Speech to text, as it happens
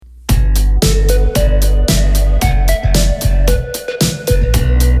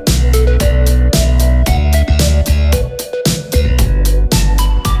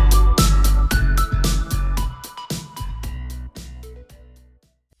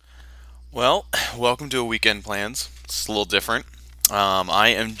Well, welcome to a Weekend Plans. It's a little different. I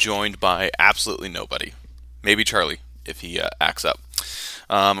am joined by absolutely nobody. Maybe Charlie, if he acts up.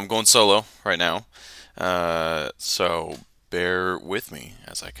 I'm going solo right now, so bear with me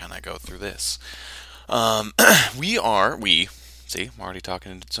as I kind of go through this. Um, see, I'm already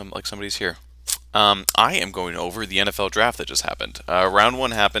talking to like somebody's here. I am going over the NFL draft that just happened. Round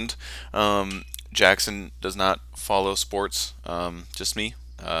one happened. Jackson does not follow sports, just me,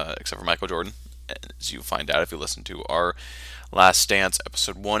 except for Michael Jordan. As you find out if you listen to our Last Dance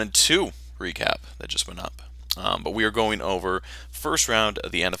episode 1 and 2 recap that just went up. But we are going over first round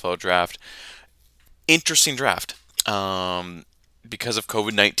of the NFL draft. Interesting draft. Because of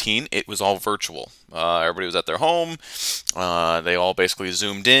COVID-19, it was all virtual. Everybody was at their home. They all basically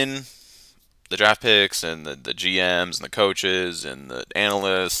zoomed in, the draft picks and the GMs and the coaches and the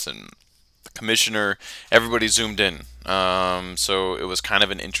analysts and the commissioner, everybody zoomed in. So it was kind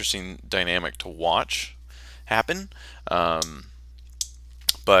of an interesting dynamic to watch happen. Um,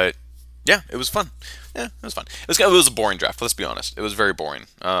 but yeah, it was fun. Yeah, it was fun. It was a boring draft. Let's be honest. It was very boring.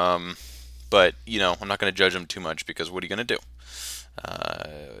 But I'm not going to judge them too much because what are you going to do? Uh,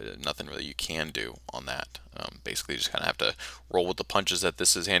 Nothing really you can do on that. Basically, you just kind of have to roll with the punches that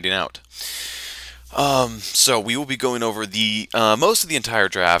this is handing out. So we will be going over the most of the entire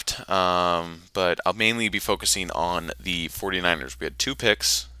draft, but I'll mainly be focusing on the 49ers. We had two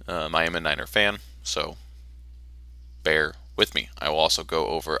picks. I am a Niner fan, so bear with me. I will also go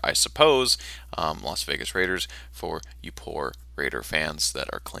over, I suppose, Las Vegas Raiders for you poor Raider fans that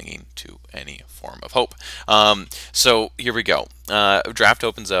are clinging to any form of hope. So here we go. Draft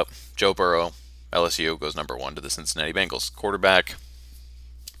opens up. Joe Burrow, LSU, goes number one to the Cincinnati Bengals. Quarterback.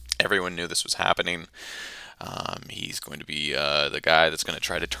 Everyone knew this was happening. He's going to be the guy that's going to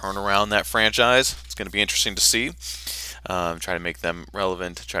try to turn around that franchise. It's going to be interesting to see. Try to make them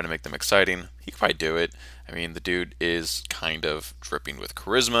relevant, try to make them exciting. He could probably do it. I mean, the dude is kind of dripping with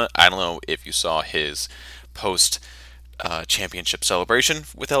charisma. I don't know if you saw his post championship celebration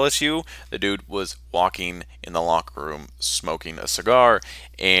with LSU. The dude was walking in the locker room smoking a cigar,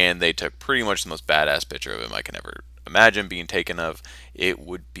 and they took pretty much the most badass picture of him I can ever imagine being taken of. It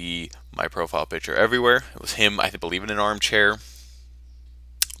would be my profile picture everywhere. It was him, I believe, in an armchair,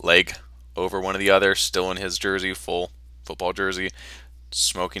 leg over one of the other, still in his jersey, full football jersey,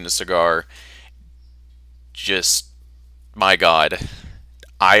 smoking a cigar. Just, my God.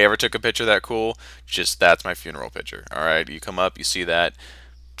 I ever took a picture that cool, just that's my funeral picture. All right, you come up, you see that,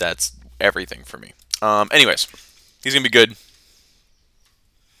 that's everything for me. Anyways, he's gonna be good.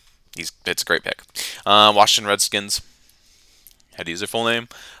 It's a great pick. Washington Redskins. How to use their full name?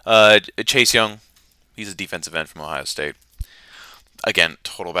 Chase Young. He's a defensive end from Ohio State. Again,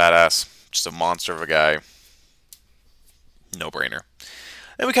 total badass. Just a monster of a guy. No brainer.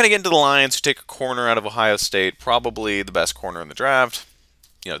 Then we kind of get into the Lions, who take a corner out of Ohio State, probably the best corner in the draft.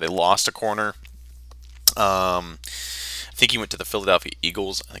 They lost a corner. I think he went to the Philadelphia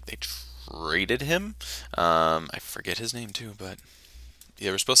Eagles. I think they traded him. I forget his name too, but they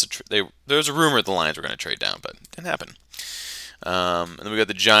were supposed to. There was a rumor the Lions were going to trade down, but it didn't happen. And then we got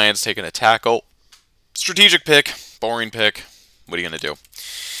the Giants taking a tackle. Strategic pick, boring pick. What are you going to do?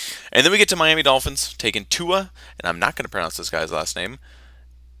 And then we get to Miami Dolphins taking Tua, and I'm not going to pronounce this guy's last name.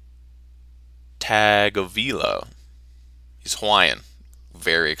 Tagovailoa. He's Hawaiian.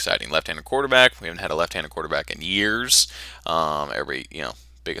 Very exciting. Left-handed quarterback. We haven't had a left-handed quarterback in years.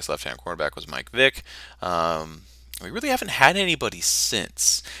 Biggest left-handed quarterback was Mike Vick. We really haven't had anybody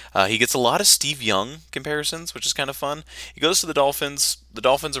since. He gets a lot of Steve Young comparisons, which is kind of fun. He goes to the Dolphins. The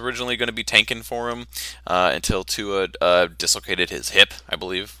Dolphins originally going to be tanking for him until Tua dislocated his hip, I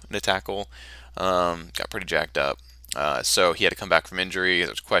believe, in a tackle. Got pretty jacked up. So he had to come back from injury. There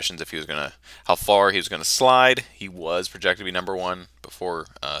was questions if how far he was gonna slide. He was projected to be number one before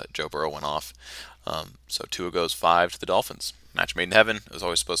Joe Burrow went off. So Tua goes 5 to the Dolphins. Match made in heaven. It was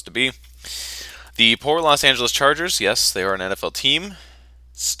always supposed to be. The poor Los Angeles Chargers. Yes, they are an NFL team.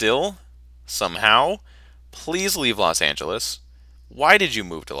 Still, somehow, please leave Los Angeles. Why did you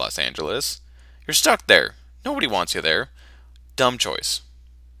move to Los Angeles? You're stuck there. Nobody wants you there. Dumb choice.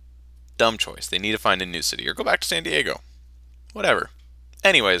 Dumb choice. They need to find a new city or go back to San Diego. Whatever.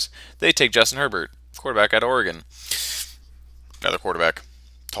 Anyways, they take Justin Herbert, quarterback out of Oregon. Another quarterback,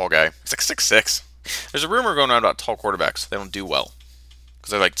 tall guy. He's like 6'6". There's a rumor going around about tall quarterbacks. They don't do well because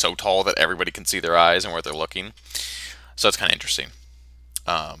they're like so tall that everybody can see their eyes and where they're looking. So that's kind of interesting.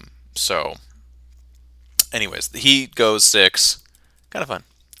 So, anyways, he goes 6. Kind of fun.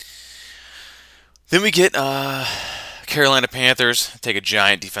 Then we get Carolina Panthers take a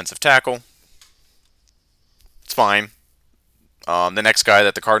giant defensive tackle. It's fine. The next guy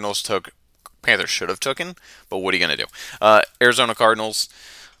that the Cardinals took Panthers should have taken, but what are you going to do? Arizona Cardinals.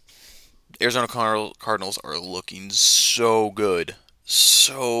 Cardinals are looking so good.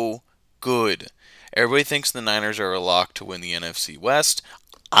 So good. Everybody thinks the Niners are a lock to win the NFC West.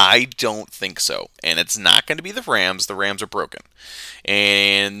 I don't think so. And it's not going to be the Rams. The Rams are broken.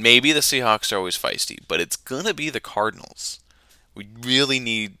 And maybe the Seahawks are always feisty, but it's going to be the Cardinals. We really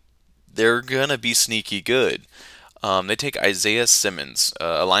need. They're going to be sneaky good. They take Isaiah Simmons,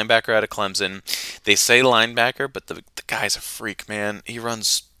 a linebacker out of Clemson. They say linebacker, but the guy's a freak, man. He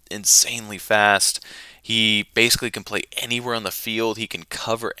runs insanely fast. He basically can play anywhere on the field. He can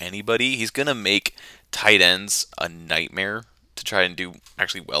cover anybody. He's going to make tight ends a nightmare to try and do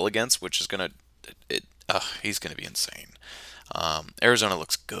actually well against, which is going to. He's going to be insane. Arizona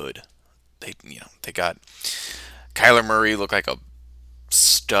looks good. They got Kyler Murray looked like a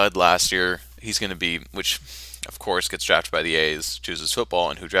stud last year. He's going to be, which of course gets drafted by the A's, chooses football,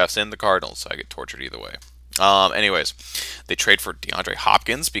 and who drafts in the Cardinals. So I get tortured either way. Anyways, they trade for DeAndre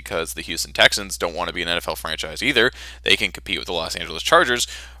Hopkins because the Houston Texans don't want to be an NFL franchise either. They can compete with the Los Angeles Chargers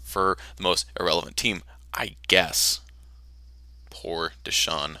for the most irrelevant team, I guess. Poor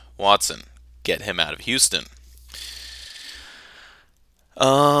Deshaun Watson. Get him out of Houston.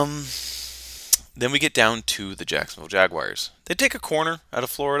 Then we get down to the Jacksonville Jaguars. They take a corner out of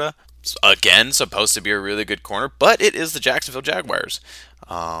Florida. Again, supposed to be a really good corner, but it is the Jacksonville Jaguars.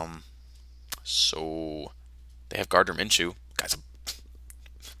 So they have Gardner Minshew. Guy's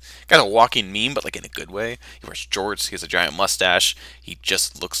a walking meme, but like in a good way. He wears jorts. He has a giant mustache. He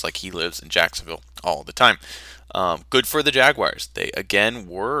just looks like he lives in Jacksonville all the time. Good for the Jaguars. They again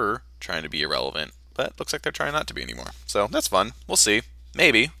were trying to be irrelevant, but looks like they're trying not to be anymore. So that's fun. We'll see.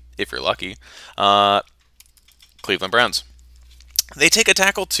 Maybe if you're lucky. Cleveland Browns. They take a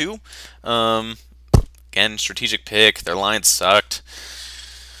tackle too. Again, strategic pick. Their line sucked.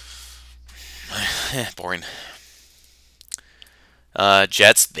 Boring.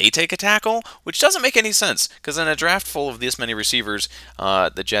 Jets, they take a tackle, which doesn't make any sense because in a draft full of this many receivers,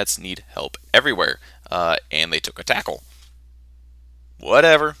 the Jets need help everywhere, and they took a tackle.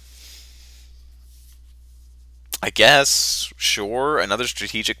 Whatever. I guess, sure, another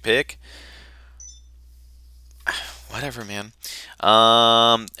strategic pick. Whatever, man.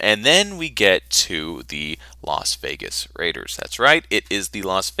 And then we get to the Las Vegas Raiders. That's right, it is the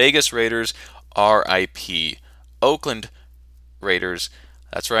Las Vegas Raiders, RIP. Oakland Raiders.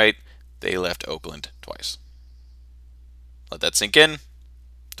 That's right, they left Oakland twice. Let that sink in.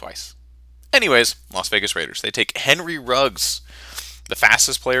 Twice. Anyways, Las Vegas Raiders. They take Henry Ruggs, the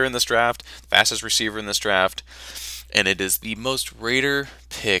fastest player in this draft, fastest receiver in this draft, and it is the most Raider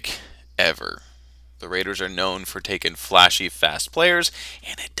pick ever. The Raiders are known for taking flashy, fast players,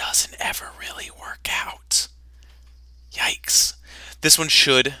 and it doesn't ever really work out. Yikes. This one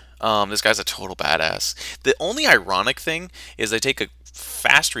should. This guy's a total badass. The only ironic thing is they take a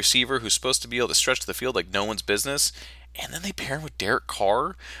fast receiver who's supposed to be able to stretch the field like no one's business, and then they pair him with Derek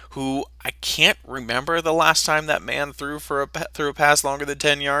Carr, who I can't remember the last time that man threw a pass longer than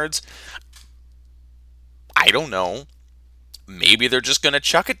 10 yards. I don't know. Maybe they're just going to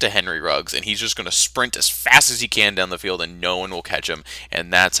chuck it to Henry Ruggs and he's just going to sprint as fast as he can down the field and no one will catch him.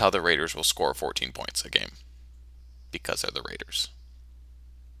 And that's how the Raiders will score 14 points a game. Because they're the Raiders.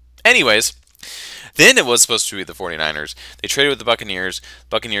 Anyways, then it was supposed to be the 49ers. They traded with the Buccaneers.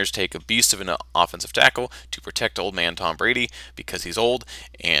 Buccaneers take a beast of an offensive tackle to protect old man Tom Brady because he's old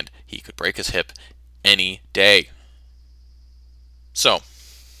and he could break his hip any day. So,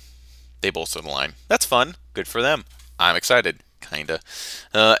 they bolster the line. That's fun. Good for them. I'm excited, kinda.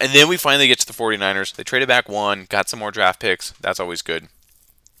 And then we finally get to the 49ers. They traded back one, got some more draft picks. That's always good.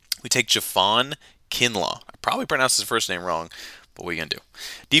 We take Javon Kinlaw. I probably pronounced his first name wrong, but what are you going to do?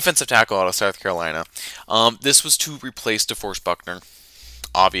 Defensive tackle out of South Carolina. This was to replace DeForest Buckner.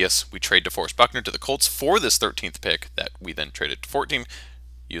 Obvious. We trade DeForest Buckner to the Colts for this 13th pick that we then traded to 14.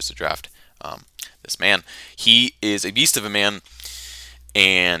 Used to draft this man. He is a beast of a man.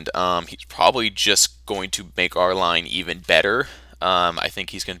 And he's probably just going to make our line even better. I think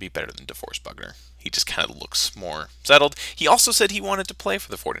he's going to be better than DeForest Buckner. He just kind of looks more settled. He also said he wanted to play for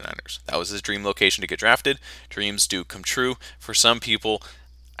the 49ers. That was his dream location to get drafted. Dreams do come true for some people.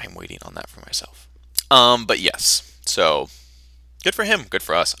 I'm waiting on that for myself. But yes, so good for him. Good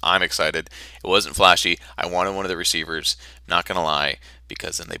for us. I'm excited. It wasn't flashy. I wanted one of the receivers. Not going to lie,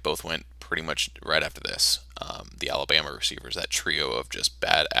 because then they both went pretty much right after this. The Alabama receivers, that trio of just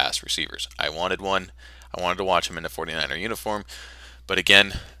badass receivers. I wanted one. I wanted to watch him in a 49er uniform. But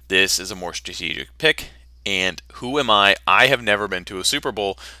again, this is a more strategic pick. And who am I? I have never been to a Super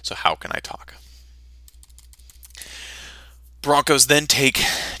Bowl, so how can I talk? Broncos then take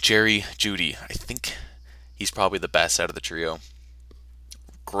Jerry Jeudy. I think he's probably the best out of the trio.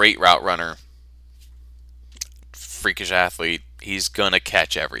 Great route runner, freakish athlete. He's gonna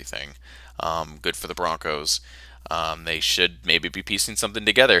catch everything. Good for the Broncos. They should maybe be piecing something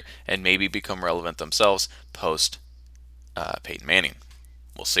together and maybe become relevant themselves post Peyton Manning.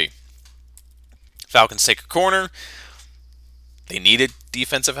 We'll see. Falcons take a corner. They needed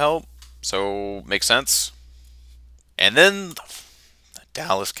defensive help, so makes sense. And then the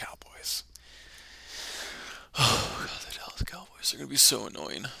Dallas Cowboys. Oh god, the Dallas Cowboys are gonna be so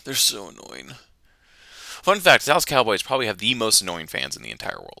annoying. They're so annoying. Fun fact: the Dallas Cowboys probably have the most annoying fans in the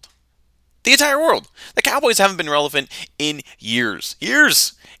entire world. The entire world. The Cowboys haven't been relevant in years.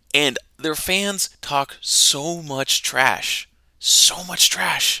 Years. And their fans talk so much trash. So much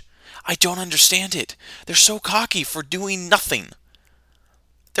trash. I don't understand it. They're so cocky for doing nothing.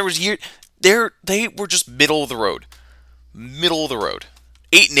 There was year they were just middle of the road. Middle of the road.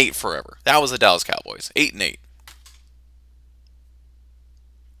 8-8 forever. That was the Dallas Cowboys. 8-8.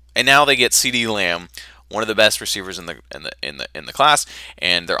 And now they get CeeDee Lamb, one of the best receivers in the class,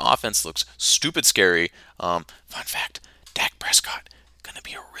 and their offense looks stupid scary. Fun fact: Dak Prescott gonna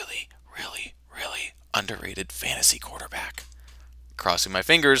be a really, really, really underrated fantasy quarterback. Crossing my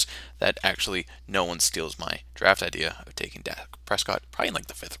fingers that actually no one steals my draft idea of taking Dak Prescott probably in like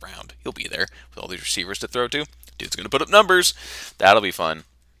the 5th round. He'll be there with all these receivers to throw to. Dude's gonna put up numbers. That'll be fun.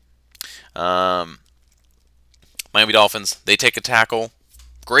 Miami Dolphins, they take a tackle.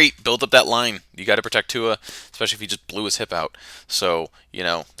 Great, build up that line. You got to protect Tua, especially if he just blew his hip out. So,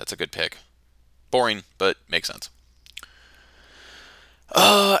 that's a good pick. Boring, but makes sense.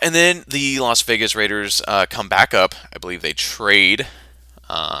 And then the Las Vegas Raiders come back up. I believe they trade.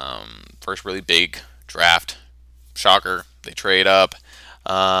 First really big draft. Shocker. They trade up.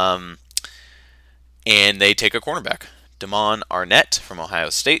 And they take a cornerback. Damon Arnett from Ohio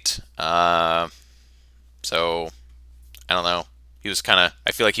State. So, I don't know. He was kind of,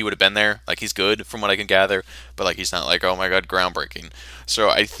 I feel like he would have been there. Like, he's good from what I can gather, but like, he's not like, oh my god, groundbreaking. So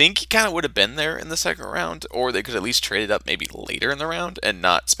I think he kind of would have been there in the second round, or they could at least trade it up maybe later in the round and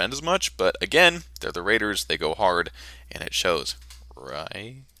not spend as much. But again, they're the Raiders. They go hard, and it shows.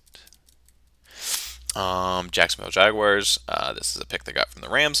 Right? Jacksonville Jaguars. This is a pick they got from the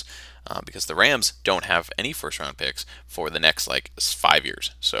Rams. Because the Rams don't have any first round picks for the next like 5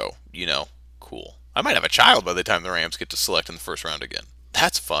 years. So, cool. I might have a child by the time the Rams get to select in the first round again.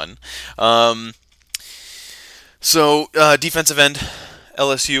 That's fun. Defensive end,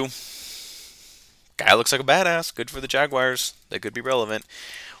 LSU. Guy looks like a badass. Good for the Jaguars. They could be relevant.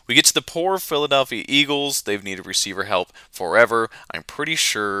 We get to the poor Philadelphia Eagles. They've needed receiver help forever. I'm pretty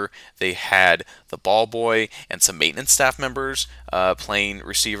sure they had the ball boy and some maintenance staff members playing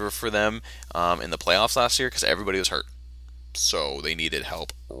receiver for them in the playoffs last year because everybody was hurt. So they needed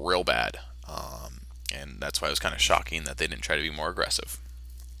help real bad. And that's why it was kind of shocking that they didn't try to be more aggressive.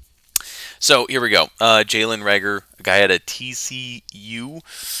 So here we go. Jalen Reagor, a guy at a TCU.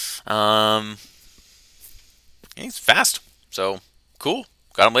 He's fast. So cool.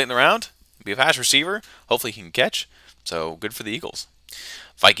 Got him late in the round. Be a fast receiver. Hopefully he can catch. So good for the Eagles.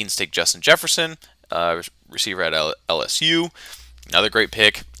 Vikings take Justin Jefferson, receiver at LSU. Another great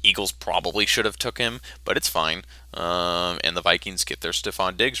pick. Eagles probably should have took him, but it's fine. And the Vikings get their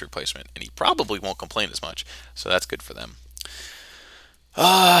Stephon Diggs replacement, and he probably won't complain as much. So that's good for them.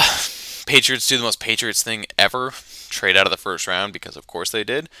 Patriots do the most Patriots thing ever. Trade out of the first round because of course they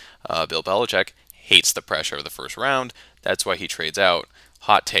did. Bill Belichick hates the pressure of the first round. That's why he trades out.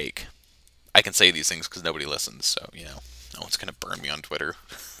 Hot take. I can say these things because nobody listens, so, no one's going to burn me on Twitter.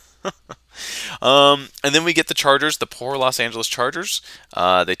 And then we get the Chargers, the poor Los Angeles Chargers.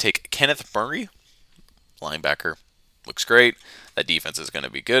 They take Kenneth Murray, linebacker. Looks great. That defense is going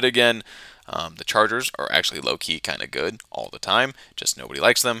to be good again. The Chargers are actually low-key kind of good all the time. Just nobody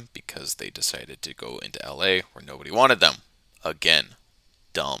likes them because they decided to go into LA where nobody wanted them. Again,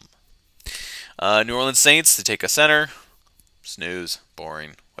 dumb. New Orleans Saints, they take a center. Snooze,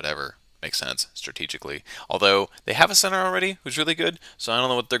 boring, whatever. Makes sense strategically. Although they have a center already who's really good, so I don't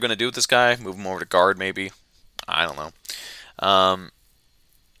know what they're going to do with this guy. Move him over to guard, maybe. I don't know.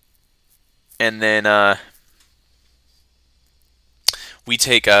 And then we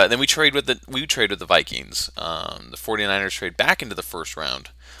take then we trade with the Vikings. The 49ers trade back into the first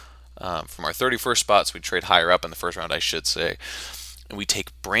round. From our 31st spots, we trade higher up in the first round, I should say. And we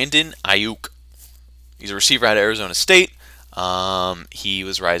take Brandon Ayuk. He's a receiver out of Arizona State. He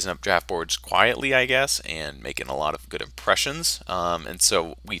was rising up draft boards quietly, I guess, and making a lot of good impressions. And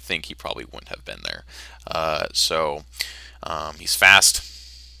so we think he probably wouldn't have been there. He's fast.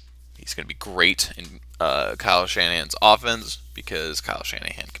 He's going to be great in Kyle Shanahan's offense because Kyle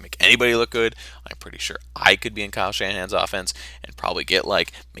Shanahan can make anybody look good. I'm pretty sure I could be in Kyle Shanahan's offense and probably get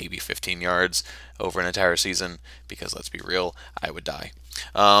like maybe 15 yards over an entire season because let's be real, I would die.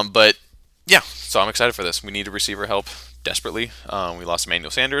 But yeah, so I'm excited for this. We need a receiver help desperately. We lost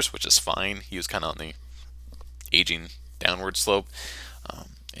Emmanuel Sanders, which is fine. He was kind of on the aging downward slope,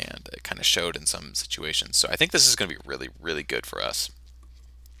 and it kind of showed in some situations. So I think this is going to be really, really good for us.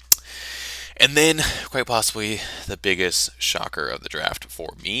 And then, quite possibly, the biggest shocker of the draft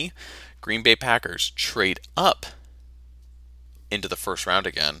for me, Green Bay Packers trade up into the first round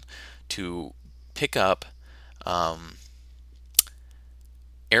again to pick up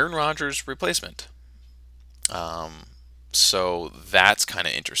Aaron Rodgers' replacement. So that's kind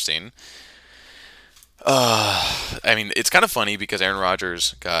of interesting. I mean, it's kind of funny because Aaron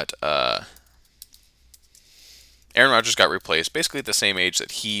Rodgers got replaced basically at the same age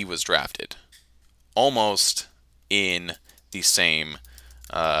that he was drafted, almost in the same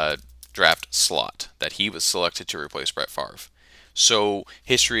draft slot that he was selected to replace Brett Favre. So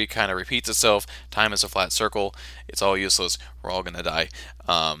history kind of repeats itself. Time is a flat circle. It's all useless. We're all gonna die.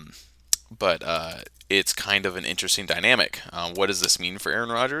 But it's kind of an interesting dynamic. What does this mean for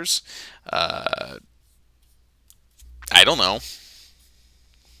Aaron Rodgers? I don't know.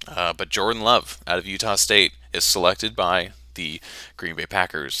 But Jordan Love out of Utah State is selected by the Green Bay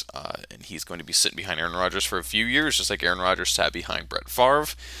Packers, and he's going to be sitting behind Aaron Rodgers for a few years, just like Aaron Rodgers sat behind Brett Favre.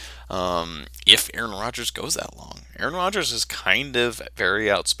 If Aaron Rodgers goes that long, Aaron Rodgers is kind of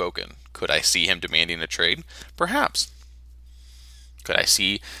very outspoken. Could I see him demanding a trade? Perhaps. Could I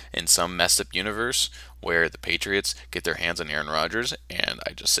see in some messed up universe where the Patriots get their hands on Aaron Rodgers and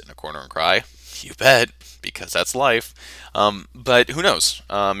I just sit in a corner and cry? You bet, because that's life. But who knows?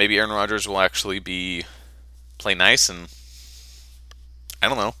 Maybe Aaron Rodgers will actually play nice and I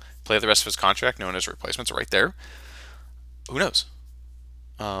don't know, play the rest of his contract, knowing his replacement's right there. Who knows?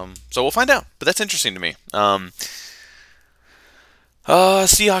 So we'll find out. But that's interesting to me.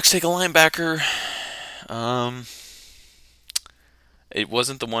 Seahawks take a linebacker. It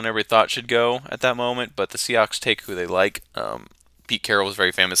wasn't the one everybody thought should go at that moment, but the Seahawks take who they like. Pete Carroll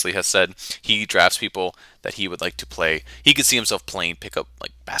very famously has said he drafts people that he would like to play. He could see himself playing pickup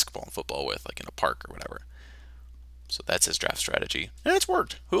like basketball and football with, like in a park or whatever. So that's his draft strategy, and it's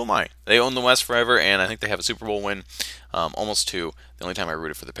worked. Who am I? They own the West forever, and I think they have a Super Bowl win, almost two. The only time I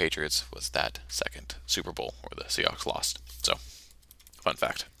rooted for the Patriots was that second Super Bowl where the Seahawks lost. So, fun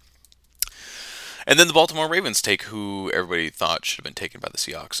fact. And then the Baltimore Ravens take who everybody thought should have been taken by the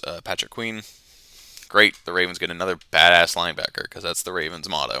Seahawks. Patrick Queen. Great. The Ravens get another badass linebacker because that's the Ravens'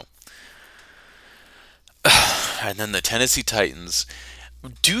 motto. And then the Tennessee Titans.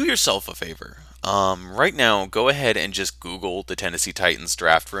 Do yourself a favor. Right now, go ahead and just Google the Tennessee Titans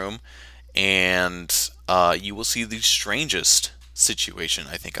draft room, and you will see the strangest situation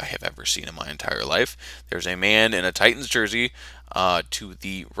I think I have ever seen in my entire life. There's a man in a Titans jersey to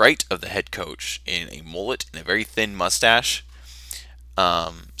the right of the head coach in a mullet and a very thin mustache.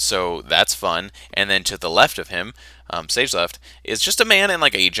 So that's fun. And then to the left of him, stage left, is just a man in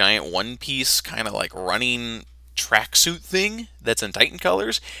like a giant one-piece kind of like running tracksuit thing that's in Titan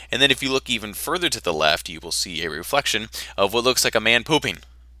colors. And then if you look even further to the left, you will see a reflection of what looks like a man pooping.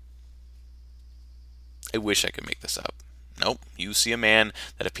 I wish I could make this up. Nope, you see a man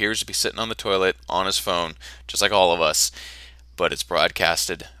that appears to be sitting on the toilet on his phone, just like all of us, but it's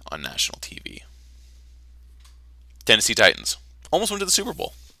broadcasted on national TV. Tennessee Titans almost went to the Super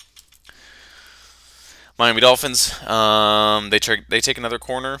Bowl. Miami Dolphins, they take another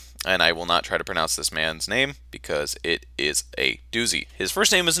corner, and I will not try to pronounce this man's name because it is a doozy. His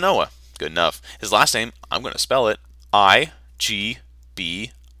first name is Noah. Good enough. His last name, I'm going to spell it Igbinogene.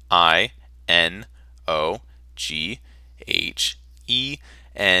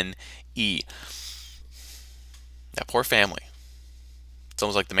 That poor family. It's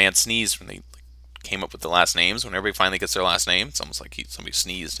almost like the man sneezed when they came up with the last names. When everybody finally gets their last name, it's almost like somebody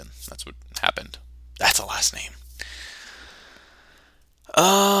sneezed, and that's what happened. That's a last name.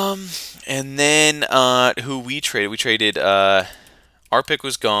 And then who we traded? We traded. Our pick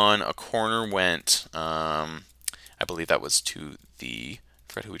was gone. A corner went. I believe that was to the.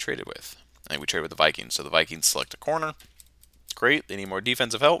 I forgot who we traded with. I think we traded with the Vikings. So the Vikings select a corner. Great. They need more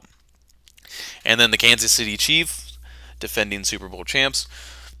defensive help. And then the Kansas City Chiefs, defending Super Bowl champs.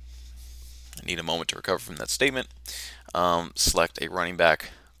 I need a moment to recover from that statement. Select a running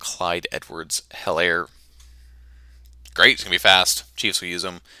back, Clyde Edwards-Helaire. Great, it's going to be fast. Chiefs will use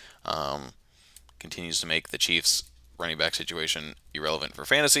him. Continues to make the Chiefs running back situation irrelevant for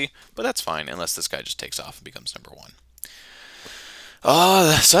fantasy, but that's fine unless this guy just takes off and becomes number one.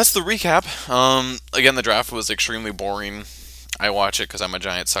 So that's the recap. Again, the draft was extremely boring. I watch it because I'm a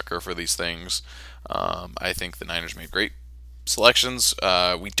giant sucker for these things. I think the Niners made great selections.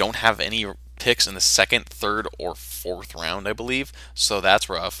 We don't have any picks in the second, third, or fourth round, I believe. So that's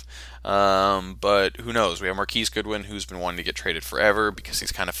rough. But who knows? We have Marquise Goodwin, who's been wanting to get traded forever because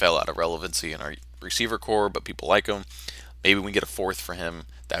he's kind of fell out of relevancy in our receiver core, but people like him. Maybe we can get a fourth for him.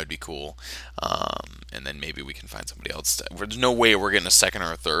 That would be cool. And then maybe we can find somebody else. There's no way we're getting a second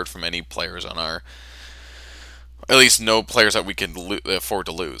or a third from any players on our, at least no players that we can afford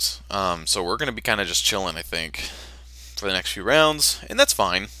to lose. So we're going to be kind of just chilling, I think, for the next few rounds, and that's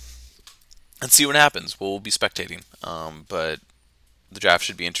fine. And see what happens. We'll be spectating. But the draft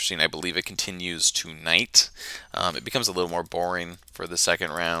should be interesting. I believe it continues tonight. It becomes a little more boring for the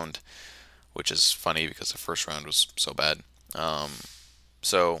second round, which is funny because the first round was so bad. Um,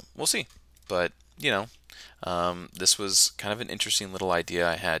 so we'll see. But, this was kind of an interesting little idea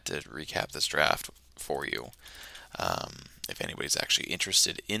I had to recap this draft for you. If anybody's actually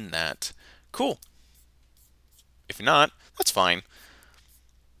interested in that, cool. If you're not, that's fine.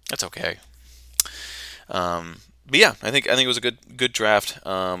 That's okay. But yeah, I think it was a good draft,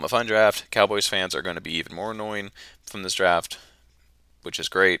 a fun draft. Cowboys fans are going to be even more annoying from this draft, which is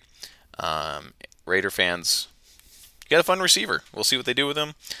great. Raider fans, you got a fun receiver. We'll see what they do with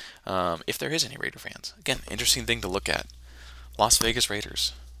him. If there is any Raider fans, again, interesting thing to look at. Las Vegas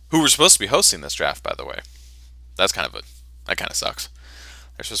Raiders, who were supposed to be hosting this draft, by the way. That kind of sucks.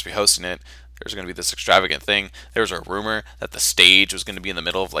 They're supposed to be hosting it. There's going to be this extravagant thing. There was a rumor that the stage was going to be in the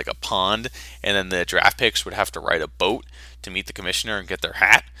middle of like a pond, and then the draft picks would have to ride a boat to meet the commissioner and get their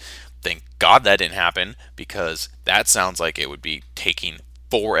hat. Thank God that didn't happen because that sounds like it would be taking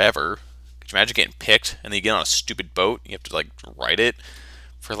forever. Could you imagine getting picked and then you get on a stupid boat? You have to like ride it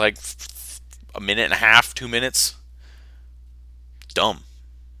for like a minute and a half, 2 minutes. Dumb.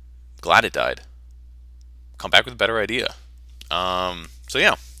 Glad it died. Come back with a better idea. So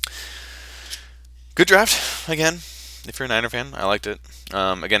yeah, good draft again. If you're a Niner fan, I liked it.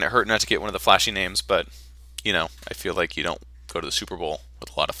 Again, it hurt not to get one of the flashy names, but I feel like you don't go to the Super Bowl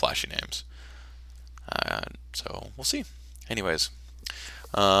with a lot of flashy names. So we'll see. Anyways,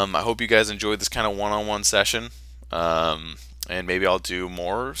 I hope you guys enjoyed this kind of one-on-one session, and maybe I'll do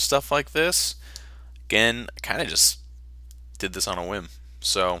more stuff like this. Again, I kind of just did this on a whim,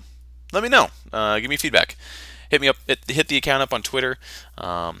 so let me know. Give me feedback. Hit me up. Hit the account up on Twitter.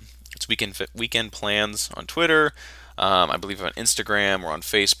 It's weekend plans on Twitter. I believe on Instagram or on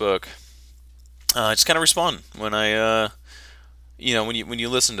Facebook. Just kind of respond when when you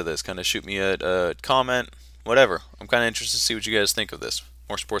listen to this. Kind of shoot me a comment, whatever. I'm kind of interested to see what you guys think of this.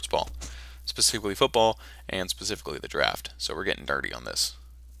 More sports ball, specifically football, and specifically the draft. So we're getting dirty on this.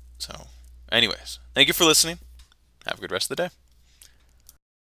 So, anyways, thank you for listening. Have a good rest of the day.